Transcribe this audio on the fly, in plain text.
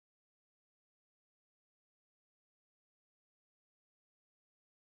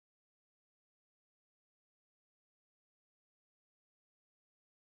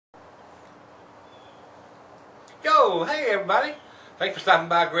Yo, hey everybody. Thanks for stopping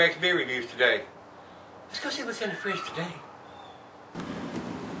by Greg's Beer Reviews today. Let's go see what's in the fridge today.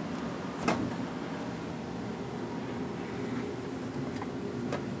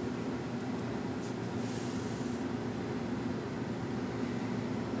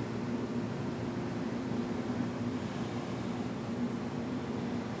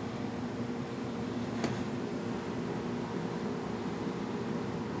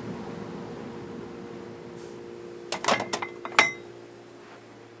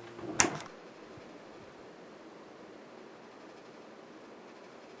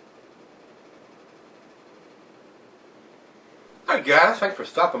 Hi guys, thanks for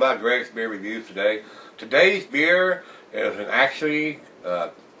stopping by Greg's Beer Reviews today. Today's beer is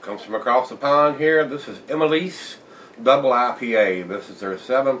comes from across the pond here. This is Emelisse Double IPA. This is their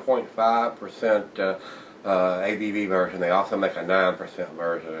 7.5% ABV version. They also make a 9%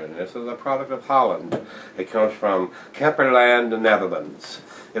 version, and this is a product of Holland. It comes from Kemperland, the Netherlands.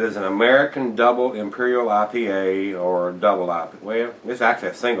 It is an American Double Imperial IPA, or Double IPA. Well, it's actually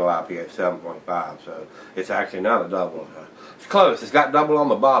a single IPA, 7.5, so it's actually not a double. It's close. It's got double on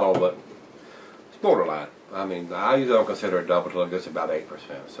the bottle, but it's borderline. I mean, I usually don't consider it double until it gets about 8%,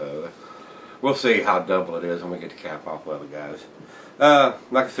 so we'll see how double it is when we get the cap off of it, guys.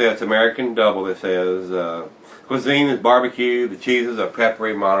 Like I said, it's American Double. It says cuisine is barbecue. The cheeses are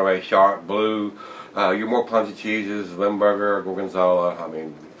peppery, Monterey, sharp, blue. Your more punchy cheeses, Limburger, Gorgonzola. I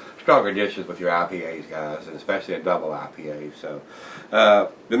mean, stronger dishes with your IPAs, guys, and especially a double IPA. So,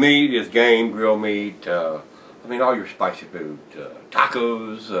 the meat is game, grilled meat. I mean, all your spicy food,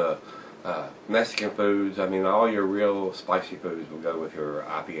 tacos, Mexican foods. I mean, all your real spicy foods will go with your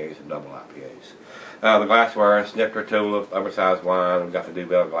IPAs and double IPAs. The glassware, Snifter Tulip, oversized wine. We've got the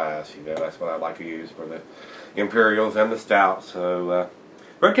Duvel glass. You know, that's what I like to use for the Imperials and the Stouts. So,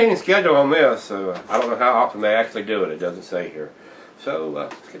 rotating schedule on this. So I don't know how often they actually do it. It doesn't say here. So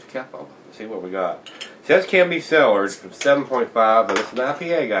let's get the cap off. Let's see what we got. It says can be cellared from 7.5, but it's an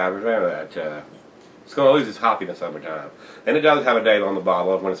IPA, guys. Remember that. It's going to lose its hoppiness over time. And it does have a date on the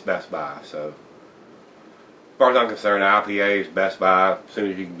bottle of when it's best buy. So, as far as I'm concerned, IPA is best buy as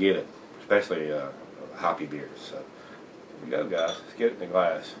soon as you can get it. Especially hoppy beers. So, here we go, guys. Let's get it in the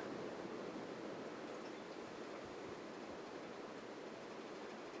glass.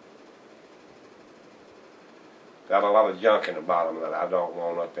 Got a lot of junk in the bottom that I don't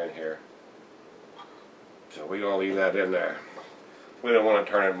want up in here. So, we're going to leave that in there. We don't want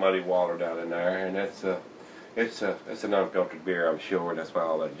to turn that muddy water down in there, and it's an unfiltered beer, I'm sure. That's why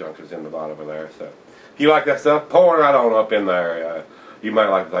all that junk is in the bottom of there. So, if you like that stuff, pour it right on up in there. You might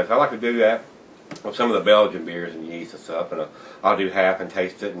like the place. I like to do that with some of the Belgian beers and yeast and stuff, and I'll do half and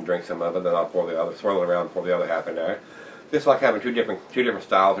taste it and drink some of it. Then I'll pour the other, swirl it around, and pour the other half in there. Just like having two different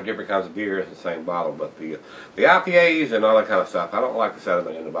styles or different kinds of beers in the same bottle. But the IPAs and all that kind of stuff, I don't like the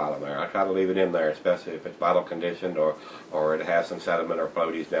sediment in the bottom there. I try to leave it in there, especially if it's bottle conditioned or it has some sediment or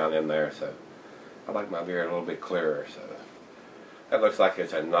floaties down in there. So I like my beer a little bit clearer. So that looks like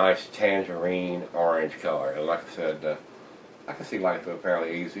it's a nice tangerine orange color. And like I said, I can see light through it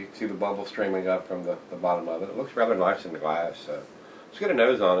fairly easy. See the bubbles streaming up from the bottom of it. It looks rather nice in the glass. So let's get a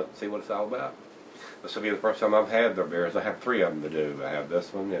nose on it and see what it's all about. This will be the first time I've had their beers. I have 3 of them to do. I have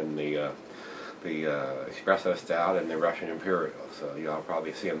this one and the Espresso Stout and the Russian Imperial. So y'all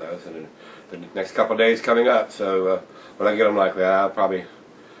probably seeing those in the next couple of days coming up. So when I get them like that, I'll probably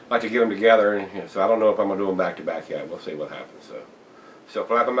like to get them together. And, you know, so I don't know if I'm going to do them back to back yet. We'll see what happens. So still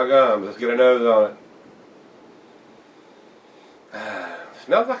flapping my gums. Let's get a nose on it.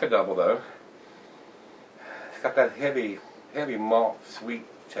 Smells like a double though. It's got that heavy malt sweet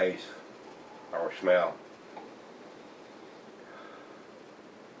taste. Or smell.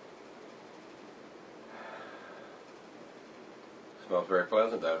 Smells very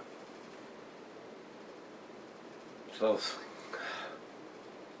pleasant though. So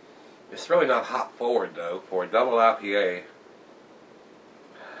it's really not hop forward though for a double IPA.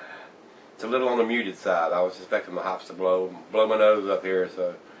 It's a little on the muted side. I was expecting the hops to blow my nose up here,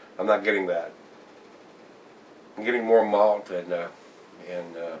 so I'm not getting that. I'm getting more malt and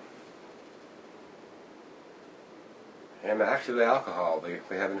actually the alcohol, the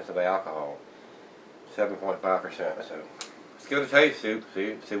heaviness of the alcohol, 7.5%. So let's give it a taste, see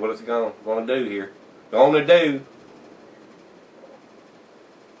what it's going to do here. Going to do.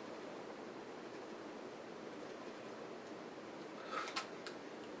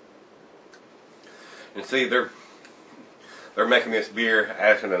 And see, they're making this beer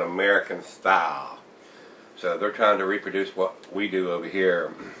as an American style. So they're trying to reproduce what we do over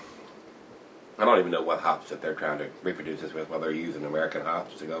here. I don't even know what hops that they're trying to reproduce this with, whether they're using American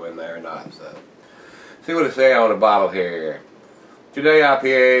hops to go in there or not. So See what it says on the bottle here. Today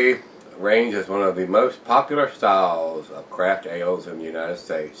IPA range is one of the most popular styles of craft ales in the United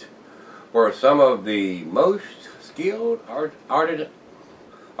States, where some of the most skilled artisanal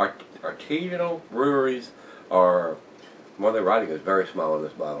breweries are, well, the writing is very small in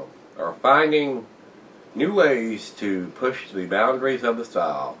this bottle, are finding new ways to push the boundaries of the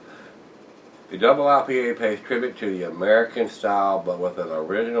style. The Double IPA pays tribute to the American style, but with an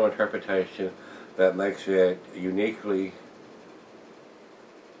original interpretation that makes it uniquely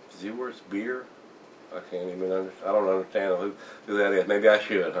Zewers beer. I can't even understand. I don't understand who that is. Maybe I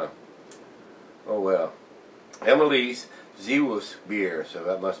should, huh? Oh well. Emelisse Double beer. So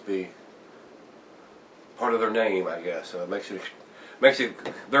that must be part of their name, I guess. So it makes it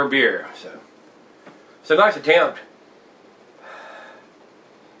their beer. So it's a nice attempt.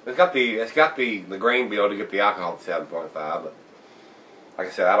 It's got the grain bill to get the alcohol to 7.5, but like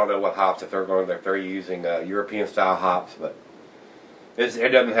I said, I don't know what hops if they're using European style hops, but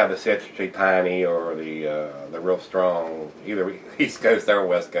it doesn't have the citrusy, piney, or the real strong either East Coast or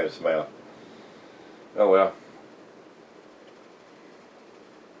West Coast smell. Oh well.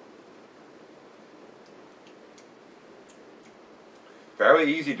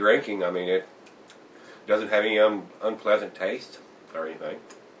 Fairly easy drinking. I mean, it doesn't have any unpleasant taste or anything.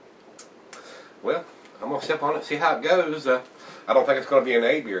 Well, I'm going to sip on it, see how it goes. I don't think it's going to be an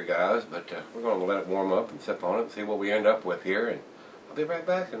A beer, guys, but we're going to let it warm up and sip on it and see what we end up with here. And I'll be right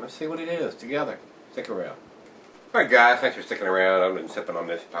back and let's see what it is together. Stick around. Alright guys, thanks for sticking around. I've been sipping on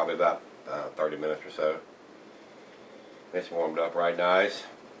this probably about 30 minutes or so. It's warmed up right nice.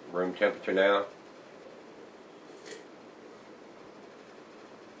 Room temperature now.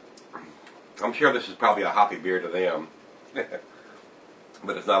 I'm sure this is probably a hoppy beer to them.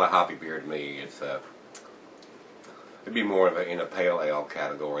 But it's not a hoppy beer to me. It'd be more of in a pale ale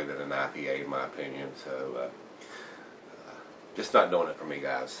category than an IPA in my opinion. So just not doing it for me,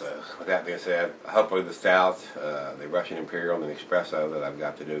 guys. So with that being said, hopefully the stouts, the Russian Imperial and the Espresso that I've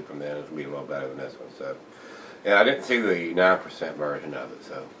got to do from then is going to be a little better than this one. So yeah, I didn't see the 9% version of it.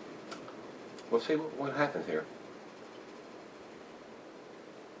 So we'll see what happens here.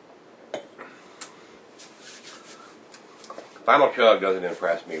 Final chug doesn't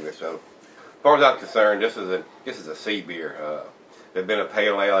impress me either. So, as far as I'm concerned, this is a C beer. If it had been a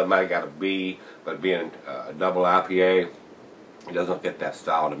pale ale, it might have got a B, but being a double IPA, it doesn't fit that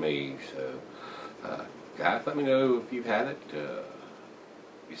style to me. So, guys, let me know if you've had it.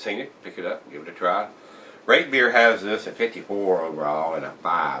 You've seen it, pick it up, give it a try. Rate Beer has this at 54 overall and a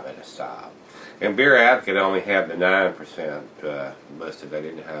 5 in a style. And Beer Advocate only had the 9% listed. They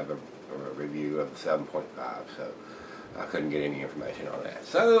didn't have a review of the 7.5. So. I couldn't get any information on that.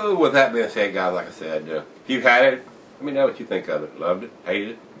 So, with that being said, guys, like I said, if you've had it, let me know what you think of it. Loved it,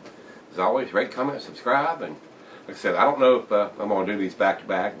 hated it. As always, rate, comment, subscribe. And like I said, I don't know if I'm going to do these back to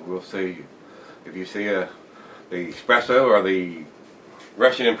back. We'll see. If you see the Espresso or the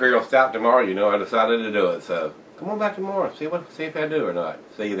Russian Imperial Stout tomorrow, you know I decided to do it. So, come on back tomorrow. See if I do or not.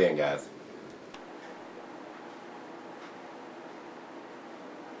 See you then, guys.